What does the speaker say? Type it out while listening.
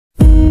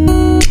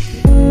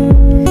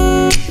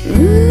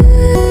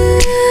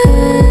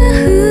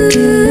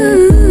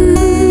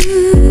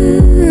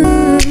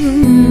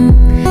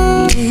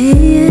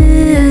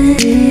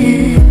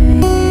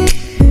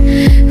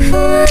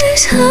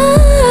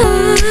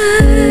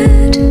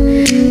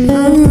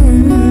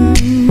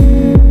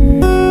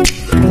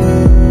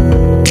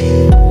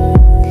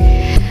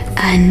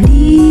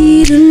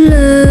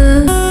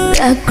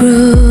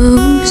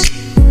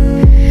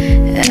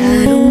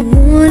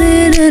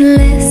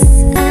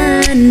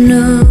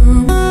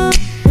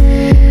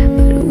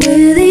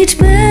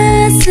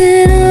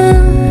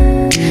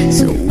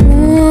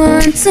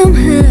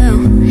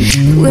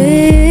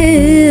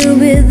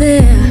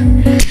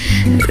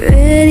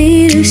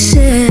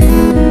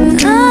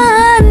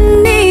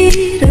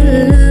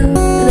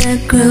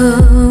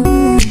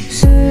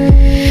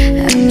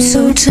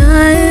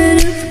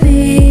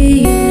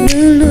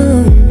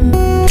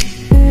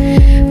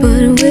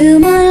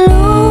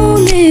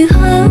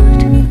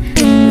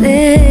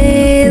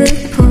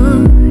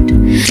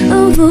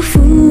a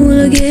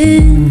fool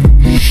again.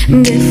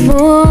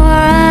 Before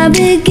I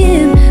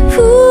begin,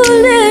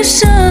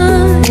 foolish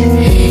heart,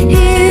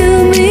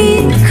 hear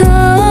me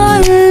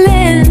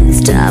calling.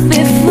 Stop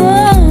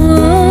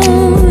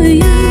before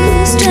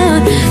you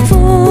start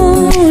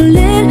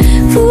falling.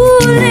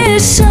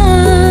 Foolish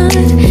heart,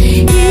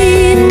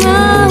 heed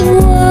my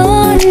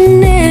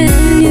warning.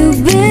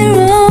 You've been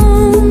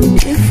wrong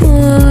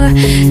before,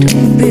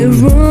 don't be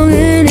wrong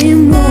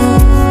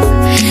anymore.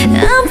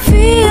 I'm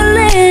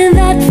feeling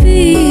that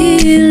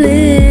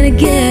feeling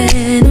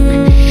again,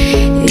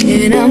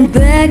 and I'm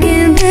back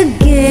in the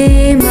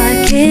game.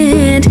 I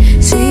can't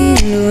see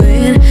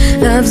when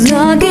love's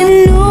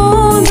knocking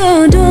on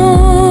the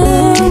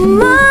door.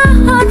 My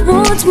heart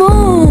wants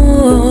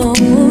more.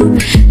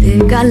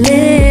 Think I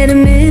let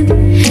him in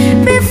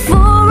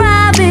before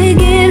I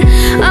begin.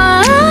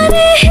 I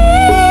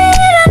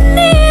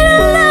need a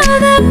love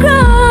that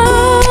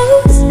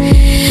grows.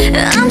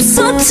 I'm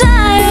so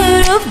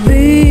tired of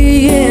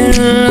being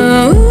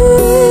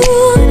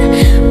alone.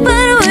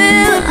 But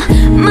will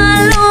my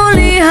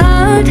lonely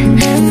heart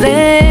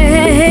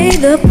play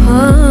the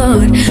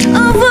part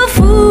of a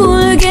fool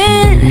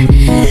again?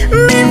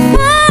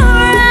 Before I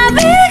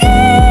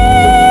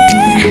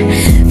begin,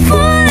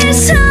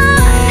 foolish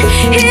heart,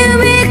 hear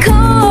me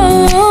calling.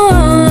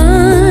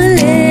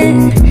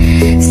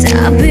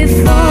 Stop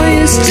before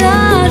you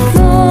start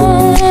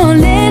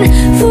falling.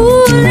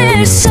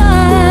 Foolish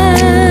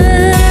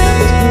heart,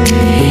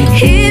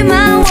 hear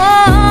my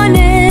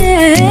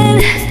warning.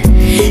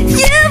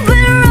 You've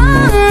been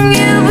wrong,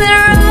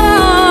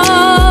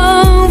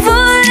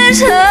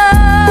 foolish heart.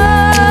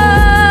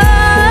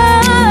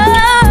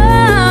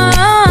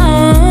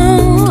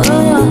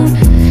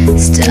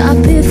 Stop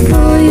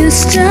before you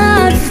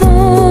start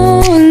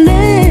falling.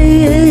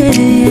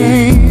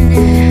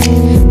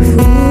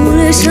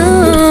 Foolish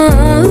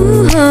heart,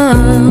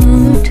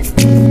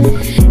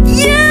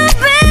 you've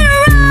been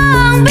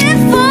wrong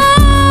before.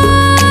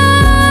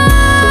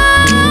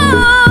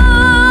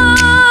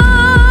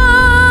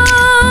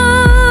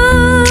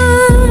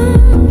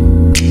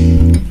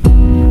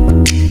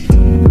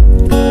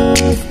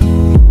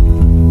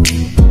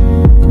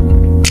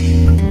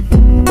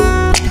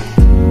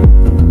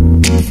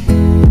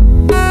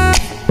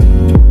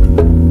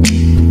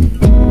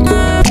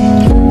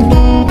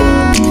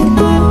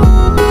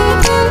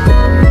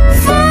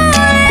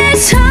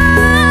 Foolish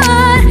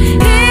heart,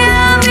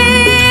 hear me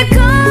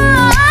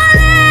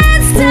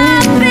calling.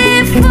 Stop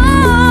before you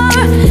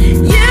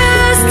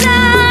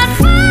start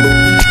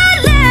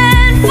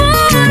falling.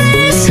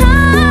 Foolish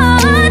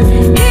heart,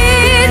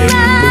 heed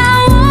my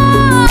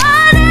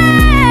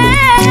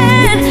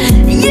warning.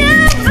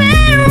 You've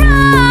been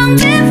wrong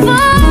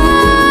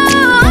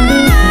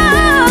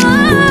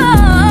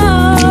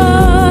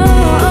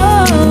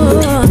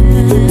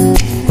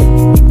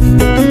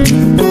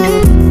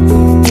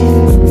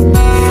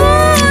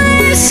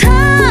Foolish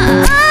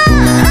heart.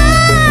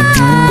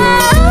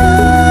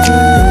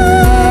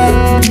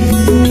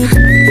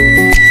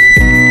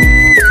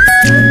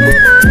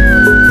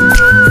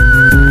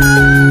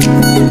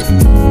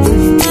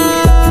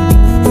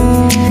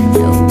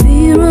 Don't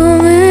be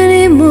wrong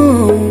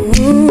anymore.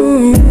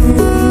 Foolish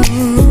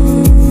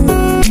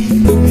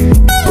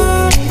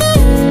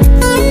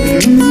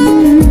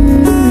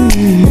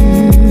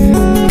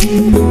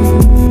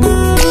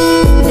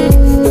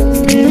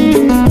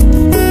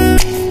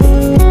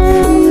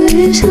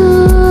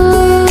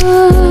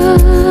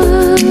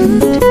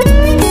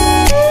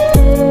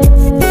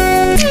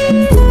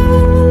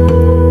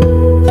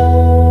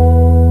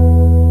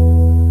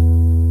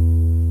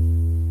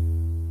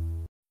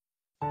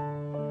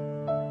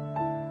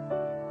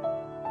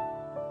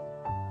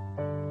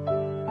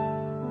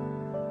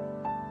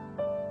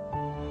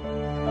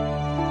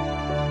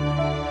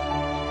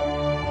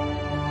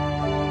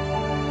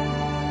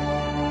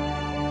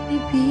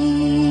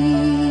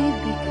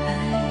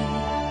ibibigay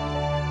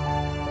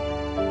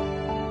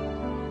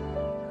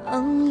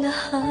ang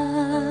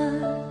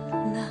lahat-lahat.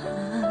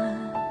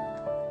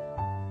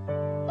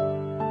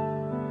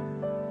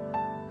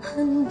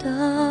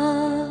 Handa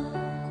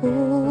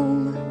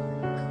kong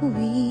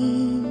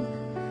gawin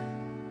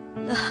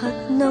lahat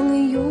ng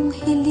iyong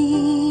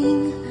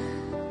hiling.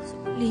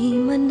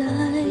 Suliman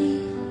ay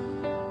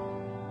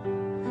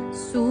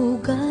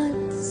sugat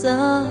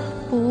sa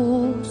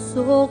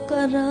puso,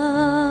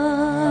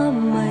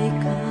 karamay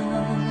ka.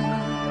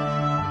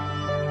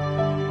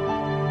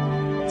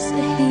 Sa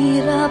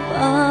hirap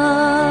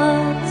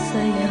at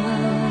saya,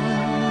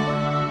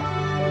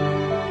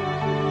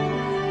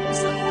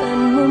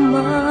 saktan mo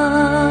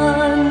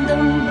man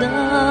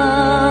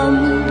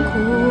damdamin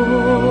ko,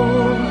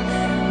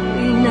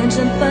 ako'y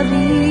nandyan pa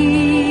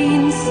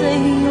rin sa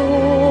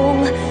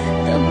iyong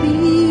tabi.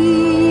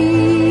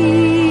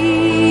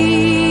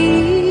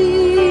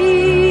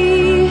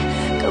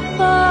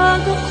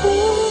 Kapag ako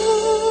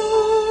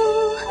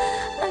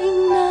ay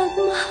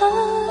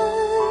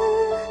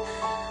nagmahal,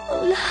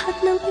 ang lahat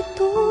ng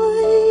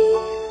ito'y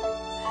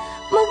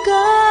mag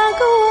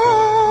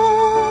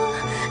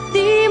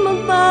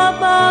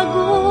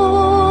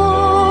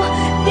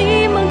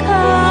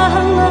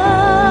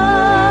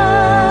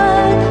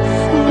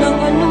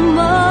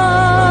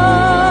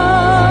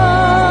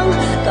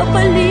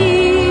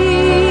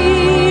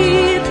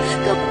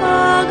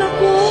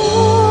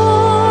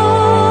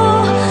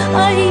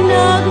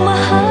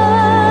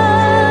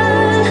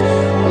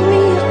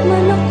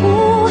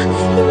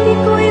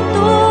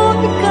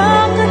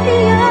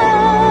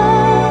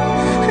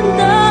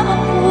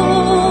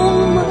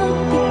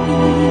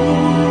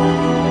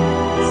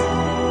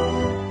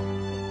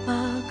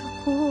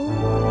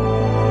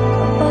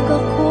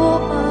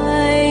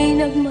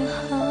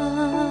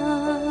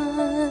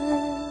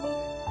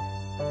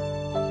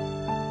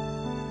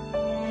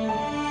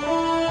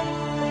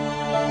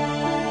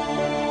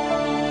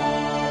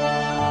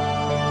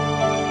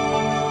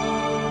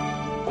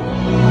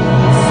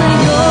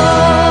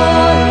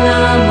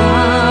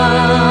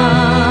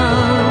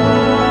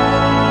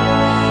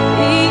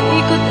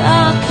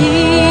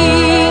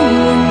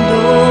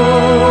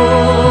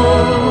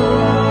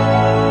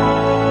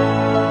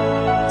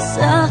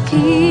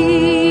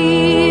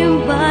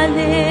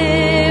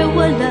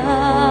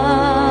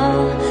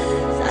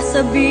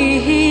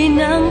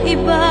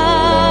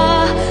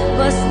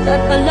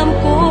At alam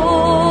ko,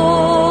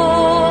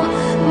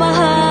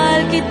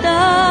 mahal kita.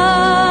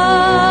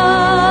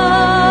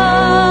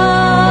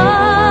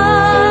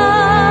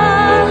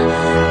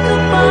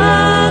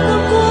 Kapag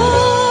ako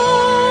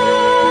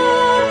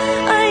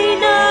ay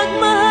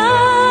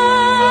nagmahal,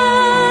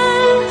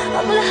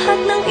 ang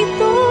lahat ng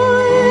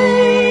ito'y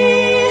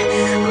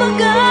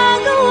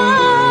magagawa.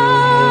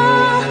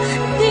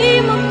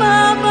 Di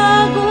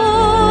magbabago,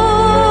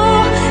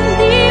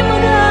 di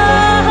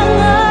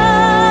maghahangad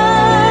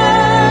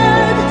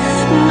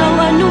ng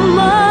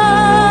anumang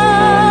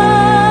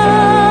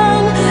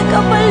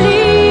kapalit.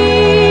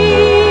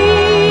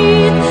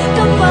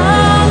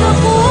 Kapag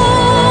ako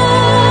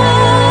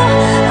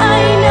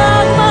ay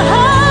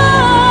nagmahal,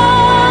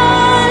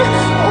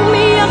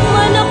 umiyak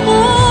man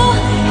ako,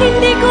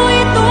 hindi ko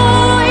ito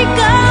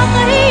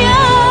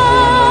ikakahiya.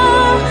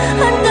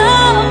 Handa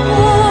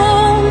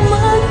akong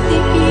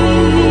magtiis,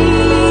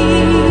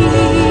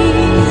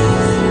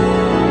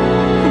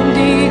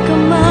 hindi ka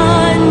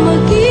man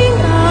maging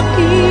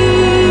akin.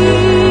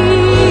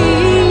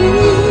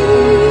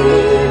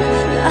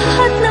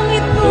 Lahat ng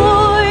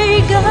ito'y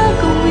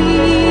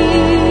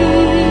gagawin.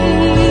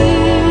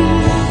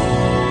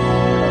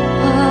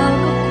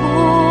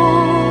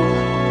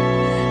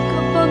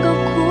 Kapag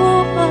ako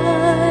ay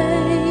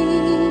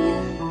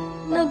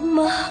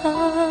nagmahal.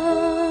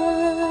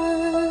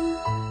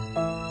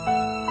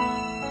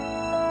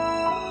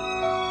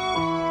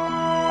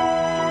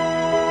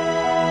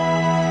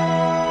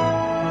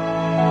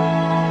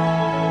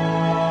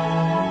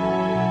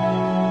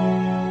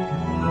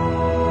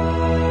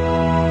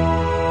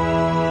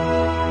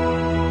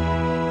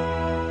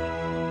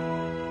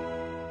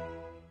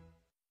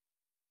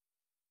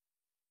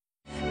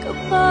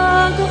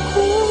 Kapag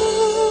ako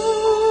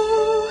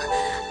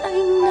ay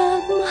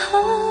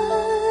nagmahal,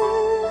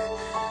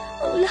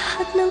 ang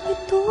lahat ng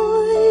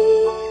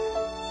ito'y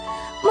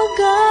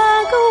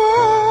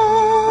magagawa.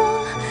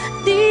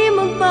 Di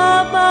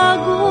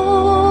magbabago,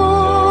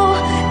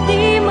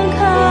 di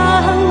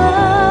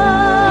maghahangad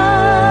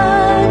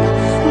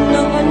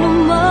ng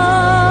anumang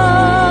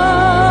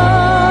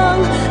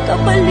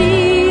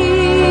kapalit.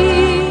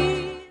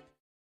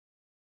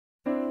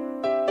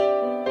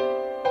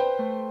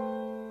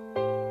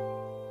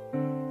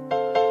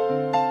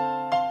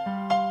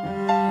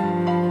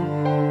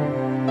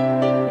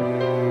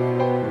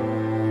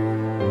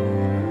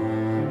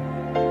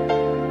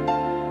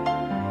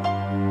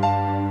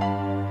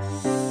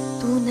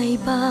 Tunay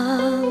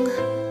bang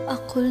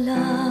ako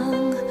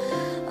lang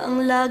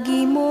ang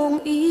lagi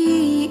mong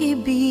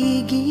iibigin?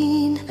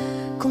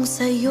 Kung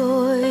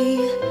sa'yo'y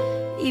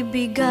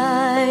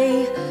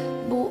ibigay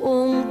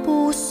buong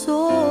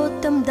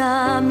puso't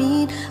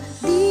damdamin,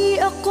 di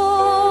ako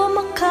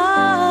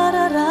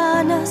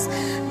makararanas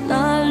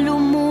na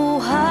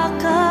lumuha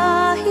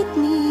kahit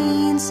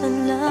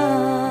minsan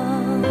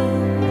lang.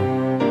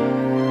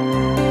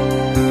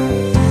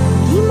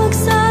 Di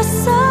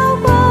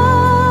magsasawa,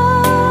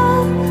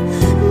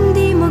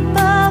 di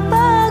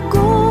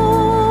magbabago,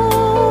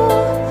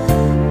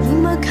 di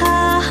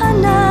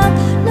maghahanap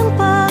ng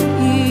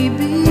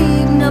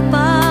pag-ibig na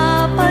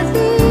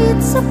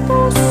papalit sa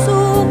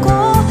puso ko.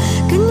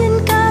 Ganyan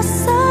ka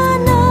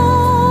sana,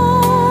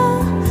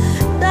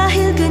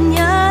 dahil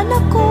ganyan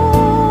ako,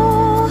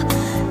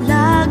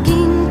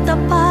 laging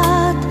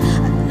tapat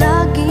at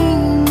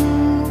laging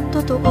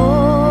totoo.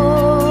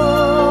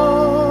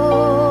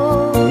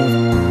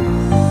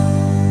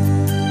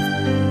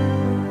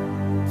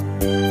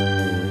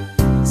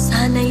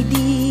 Sana'y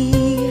di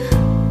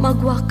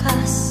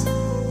magwakas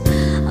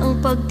ang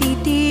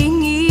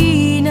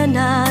pagtitinginan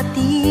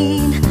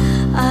natin.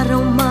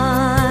 Araw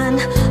man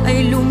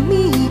ay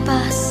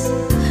lumipas,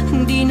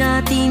 hindi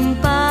natin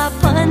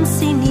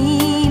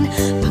papansinin,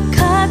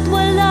 pagkat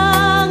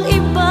walang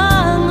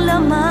ibang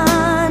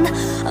laman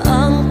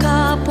ang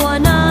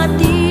kapwa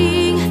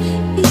nating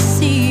isa.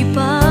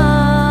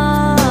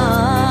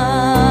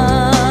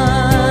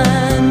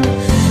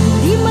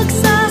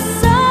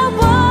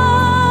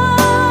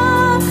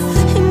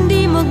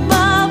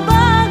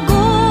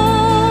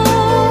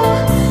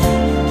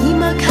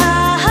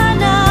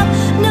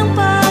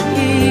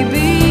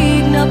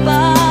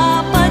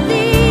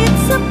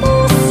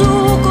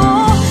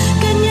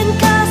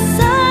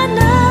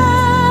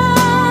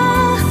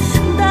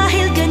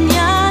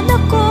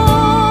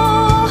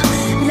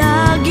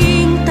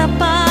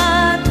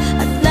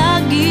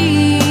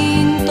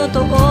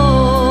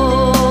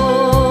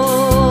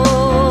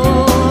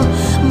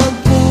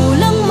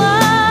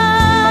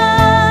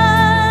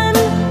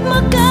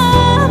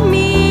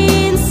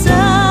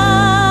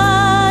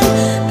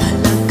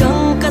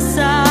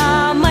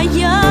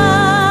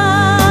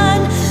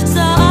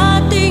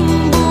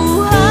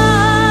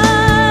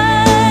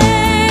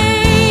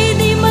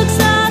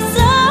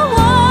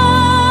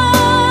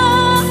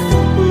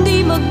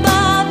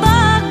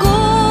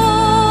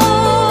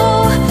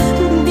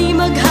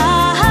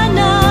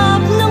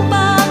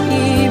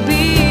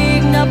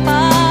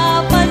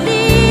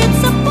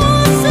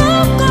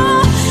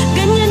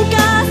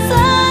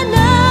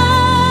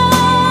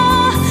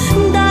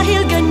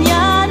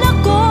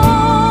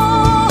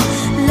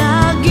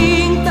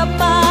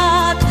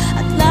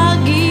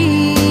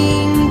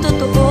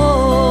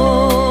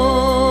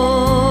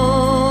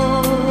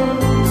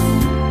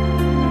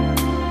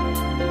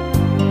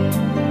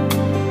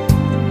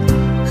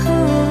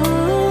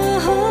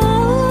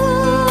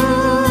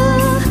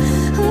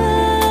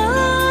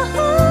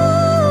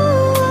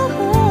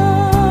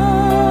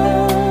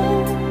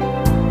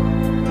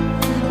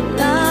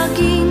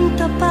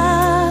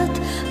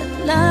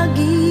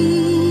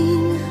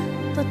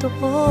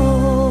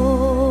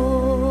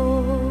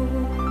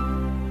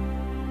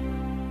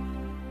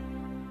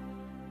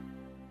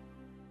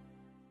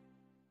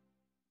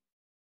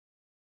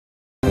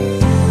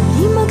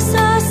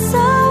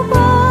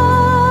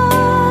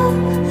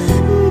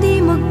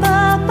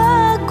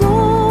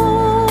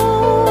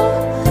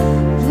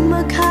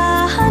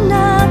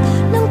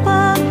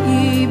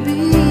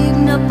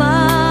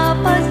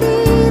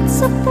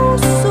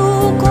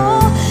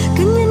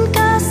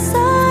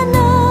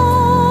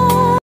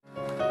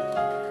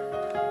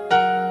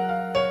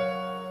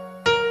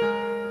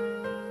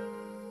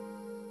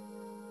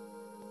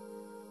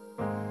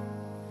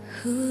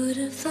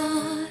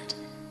 thought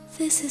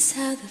this is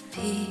how the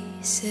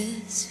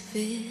pieces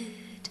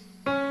fit.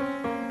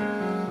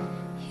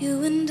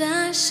 You and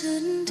I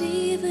shouldn't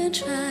even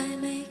try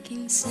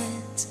making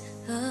sense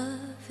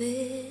of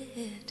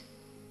it.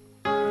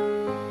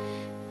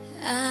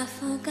 I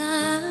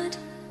forgot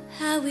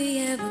how we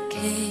ever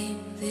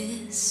came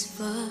this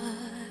far.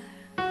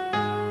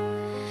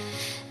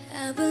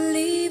 I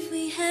believe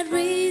we had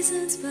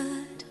reasons,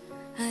 but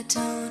I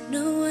don't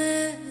know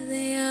where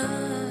they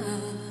are.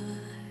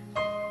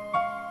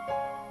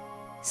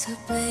 So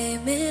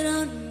blame it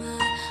on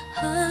my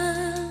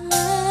heart.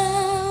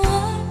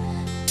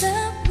 The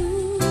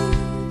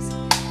moves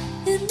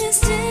in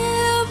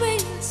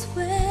mysterious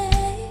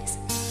ways.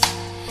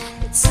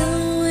 It's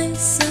always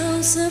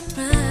so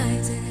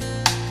surprising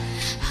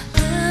how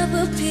love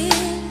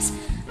appears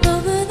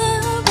over the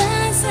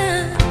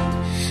horizon.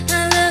 I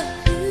love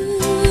you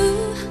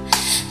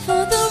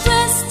for the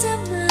rest of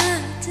my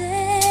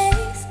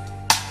days,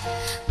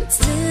 but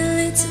still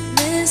it's a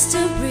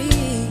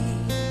mystery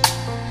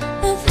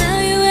of how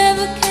you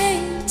ever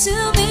came to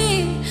me,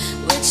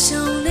 which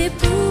only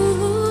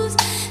proves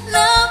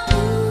love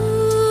moves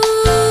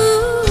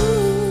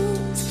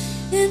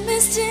in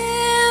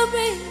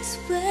mysterious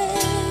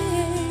ways.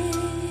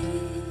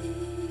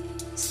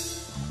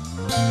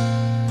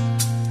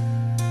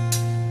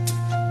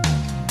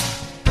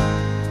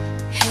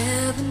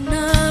 Heaven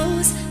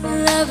knows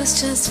love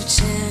is just a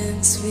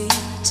chance we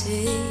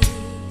take.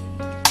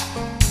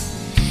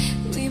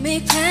 We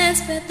make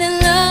plans, but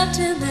then love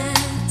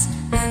demands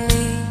a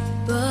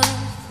leap of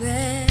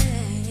faith.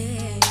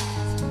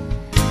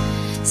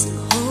 So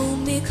hold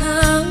me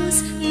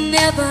close,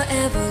 never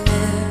ever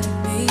let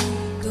me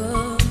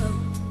go.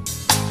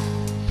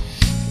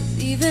 'Cause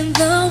even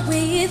though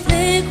we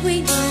think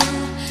we know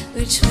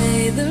which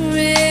way the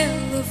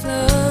river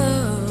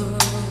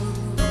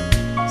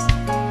flows,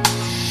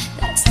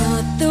 that's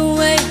not the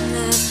way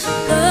love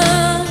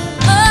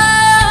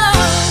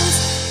goes.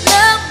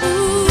 Love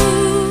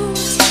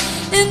moves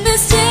in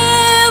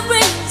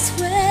mysterious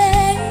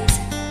ways.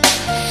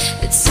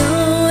 It's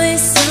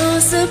always so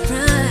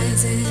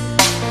surprising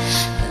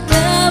when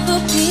love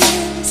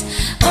appears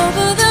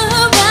over the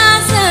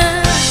horizon.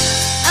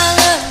 I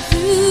love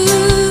you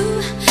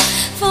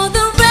for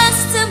the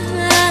rest of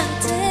my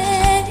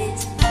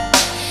days,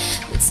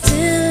 but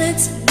still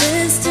it's a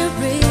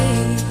mystery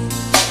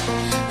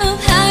of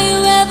how you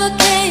ever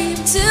came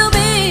to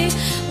me,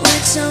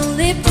 which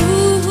only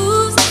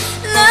proves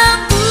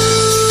love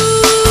moves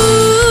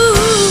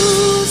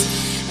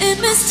in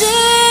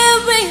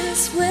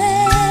mysterious ways.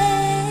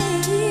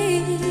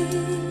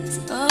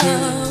 Oh.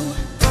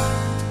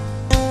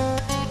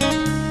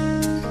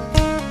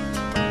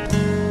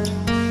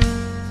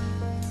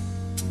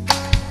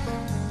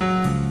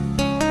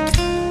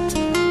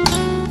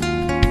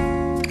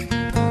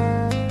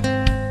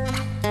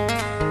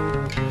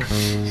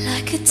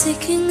 Like a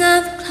ticking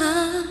of a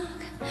clock,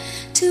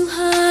 two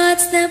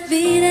hearts that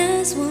beat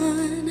as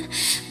one.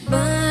 But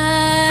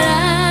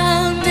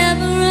I'll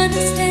never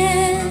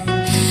understand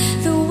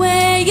the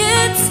way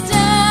it's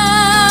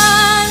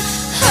done.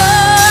 Oh,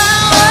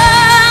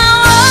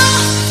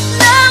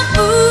 love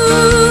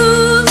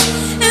moves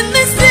in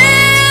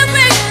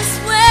mysterious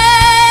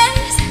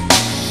ways.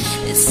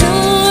 It's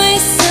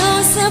always so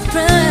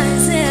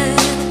surprising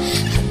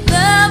how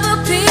love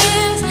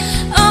appears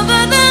over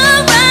the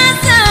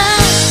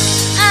horizon.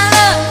 I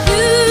love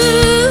you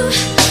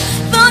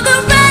for the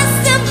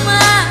rest of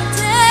my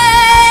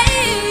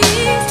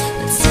days,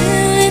 but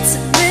still it's a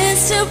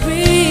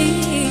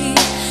mystery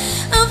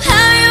of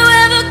how you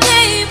ever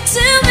came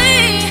to me,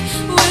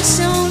 which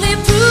only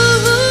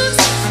proves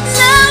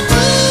love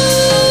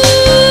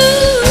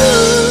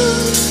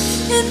moves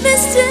in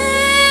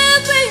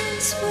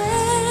mysterious ways.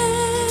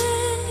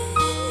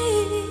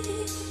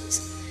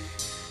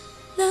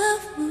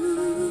 Love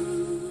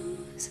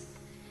moves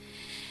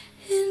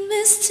in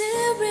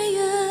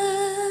mysterious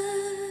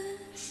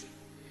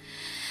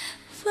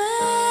ways.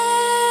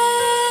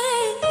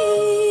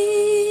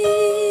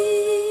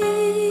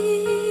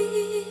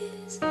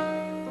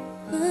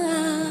 Oh,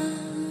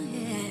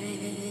 yeah.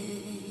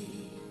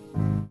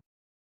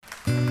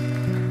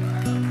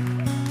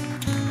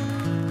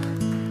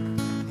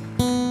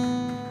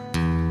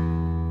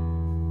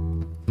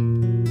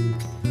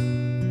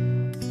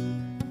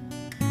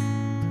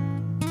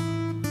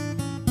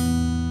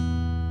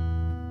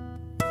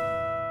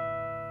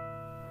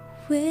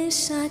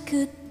 Wish I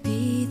could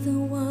be the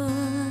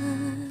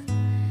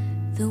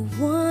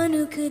one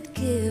who could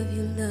give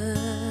you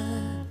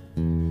love,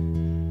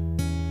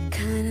 the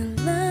kind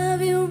of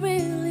love you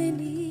really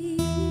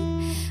need.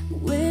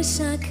 Wish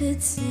I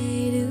could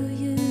say to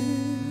you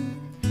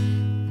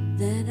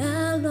that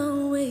I'll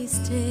always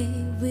stay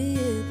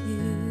with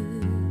you,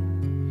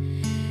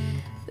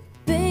 but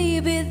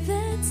baby,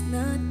 that's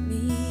not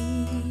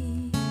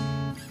me.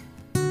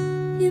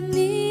 You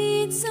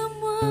need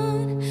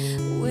someone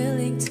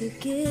willing to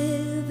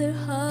give their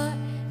heart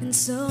and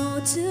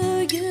soul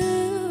to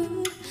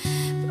you.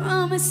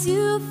 Promise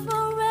you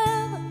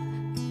forever,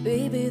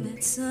 baby,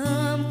 that's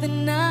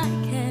something I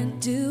can't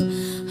do.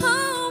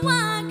 Oh,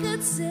 I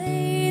could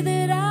say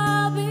that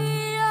I'll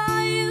be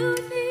all you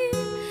need,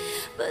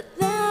 but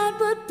that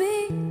would be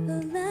a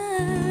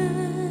lie.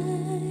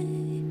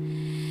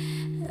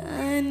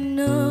 I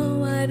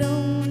know I'd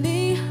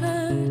only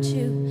hurt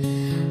you,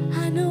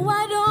 I know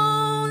I'd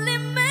only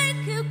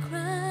make you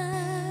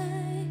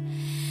cry.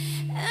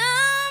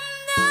 I'm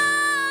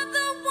not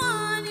the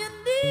one you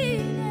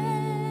needed.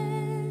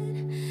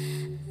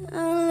 I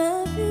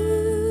love you.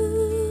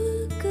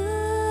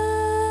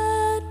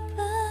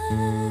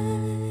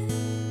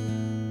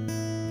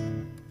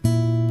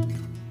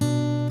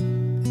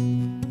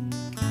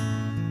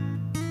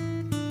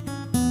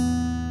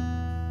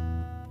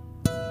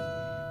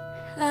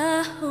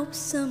 I hope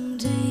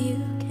someday you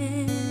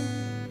can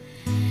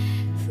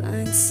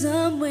find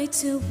some way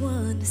to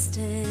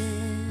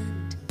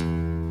understand.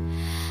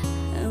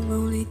 I'm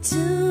only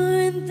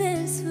doing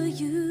this for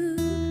you.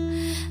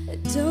 I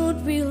don't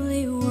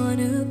really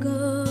wanna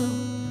go,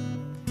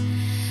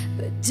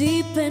 but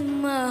deep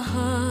in my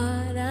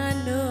heart I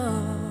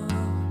know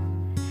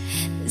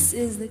this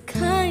is the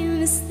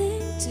kindest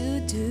thing to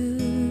do.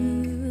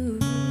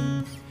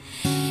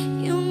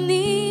 You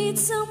need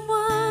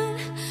someone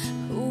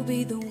who'll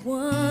be the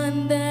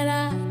one that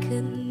I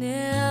could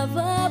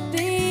never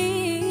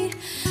be,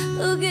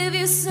 who'll give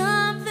you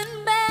something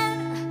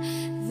better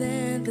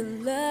than the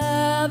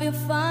love you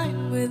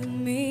find with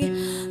me.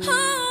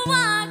 Oh,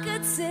 I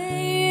could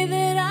say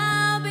that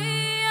I'll be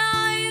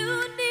all you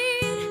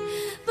need,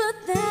 but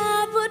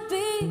that would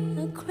be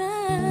a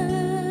crime.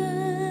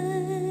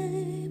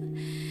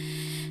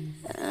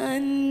 I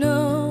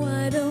know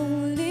I'd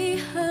only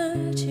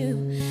hurt you,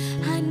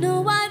 I know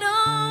I'd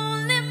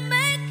only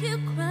make you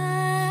cry.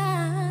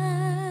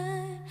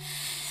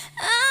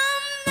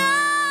 I'm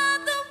not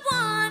the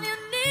one you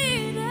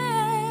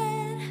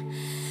needed.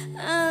 I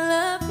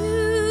love you.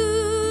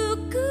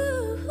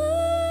 Goodbye.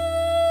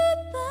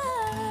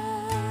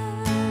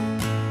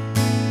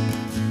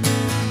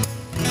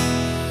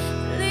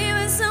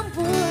 Leaving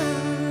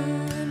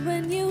someone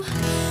when you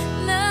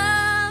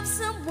love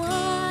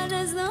someone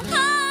is the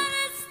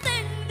hardest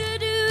thing to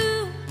do.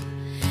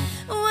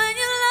 When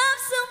you love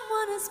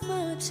someone as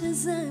much as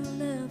I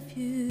love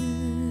you.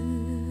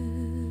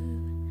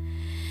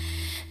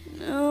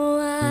 No,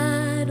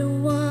 I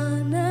don't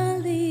wanna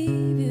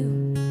leave you,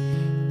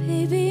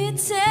 baby, it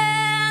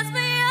tears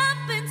me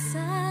up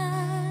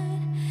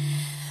inside,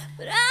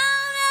 but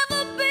I'll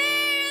never be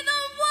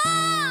the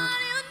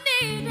one you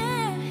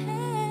needed.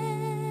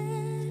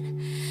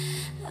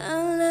 I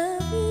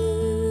love you.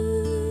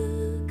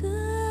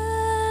 Goodbye.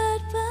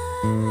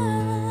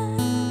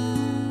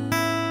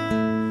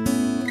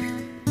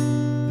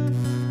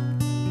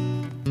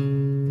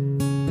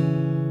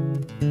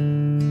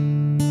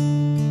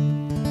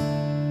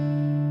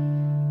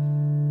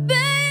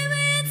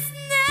 Baby, it's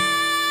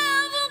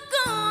never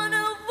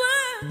gonna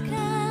work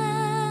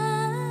out.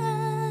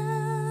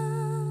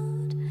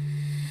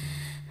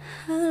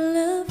 I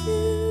love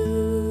you.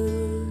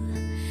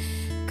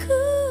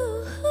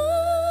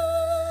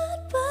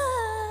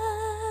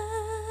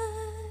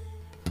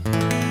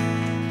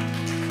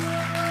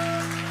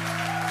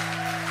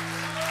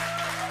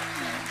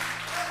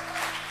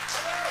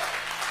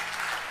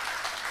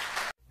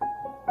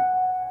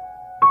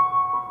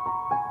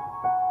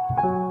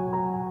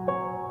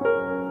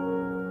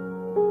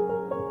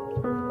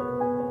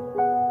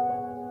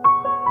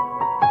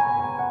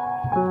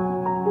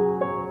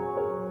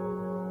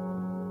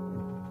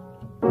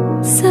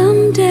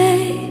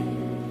 Someday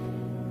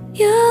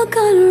you're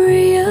gonna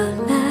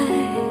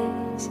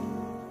realize,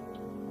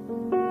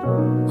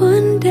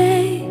 one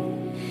day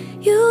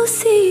you'll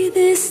see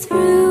this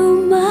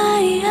through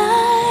my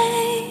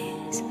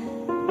eyes.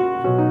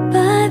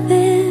 By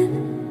then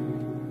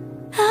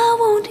I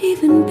won't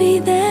even be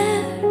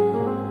there,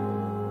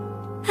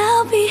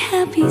 I'll be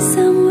happy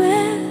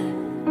somewhere,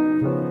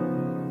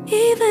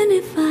 even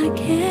if I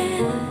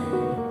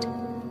can't.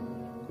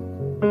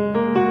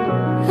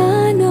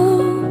 I know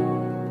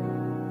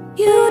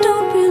you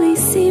don't really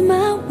see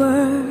my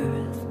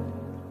worth.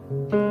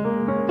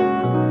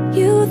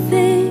 You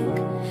think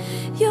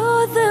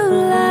you're the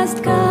last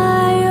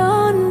guy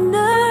on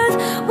earth.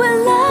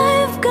 Well,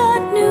 I've got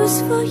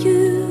news for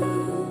you.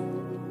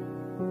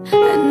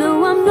 I know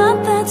I'm not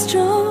that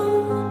strong,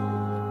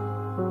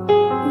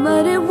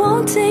 but it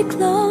won't take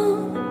long,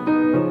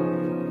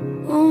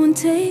 won't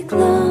take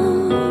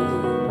long.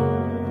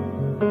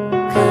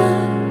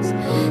 'Cause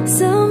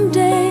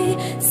someday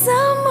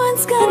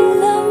someone's gotta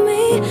love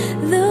me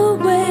the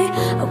way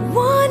I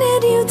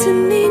wanted you to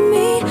need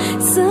me.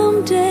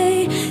 Someday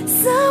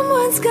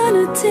someone's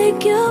gonna take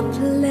your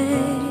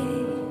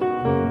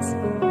place.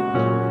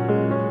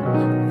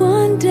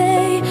 One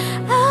day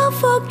I'll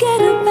forget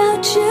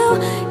about you.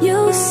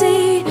 You'll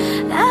see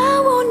I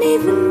won't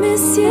even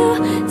miss you.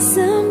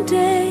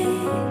 Someday,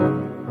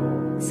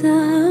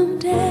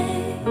 someday.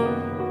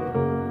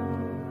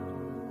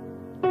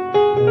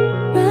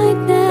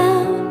 Right now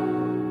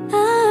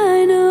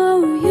I know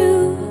you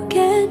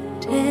can't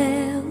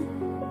tell.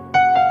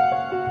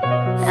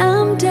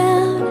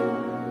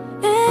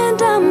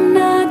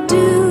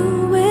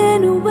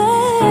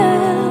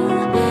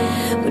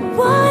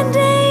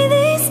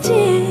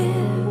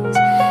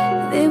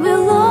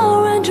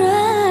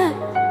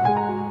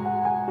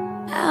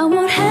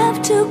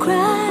 to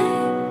cry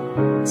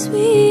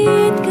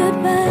sweet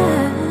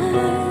goodbye.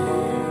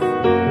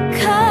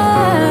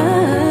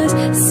 'Cause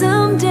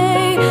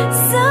someday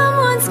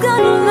someone's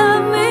gonna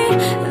love me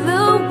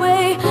the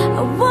way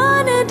I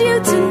wanted you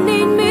to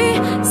need me.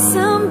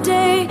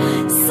 Someday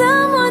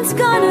someone's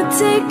gonna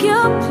take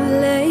your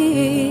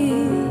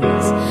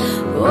place.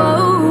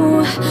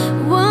 Oh,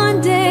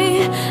 one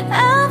day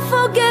I'll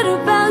forget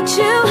about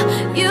you.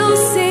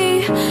 You'll see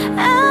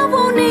I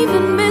won't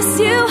even miss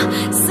you.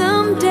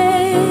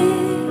 Someday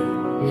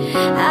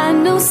I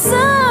know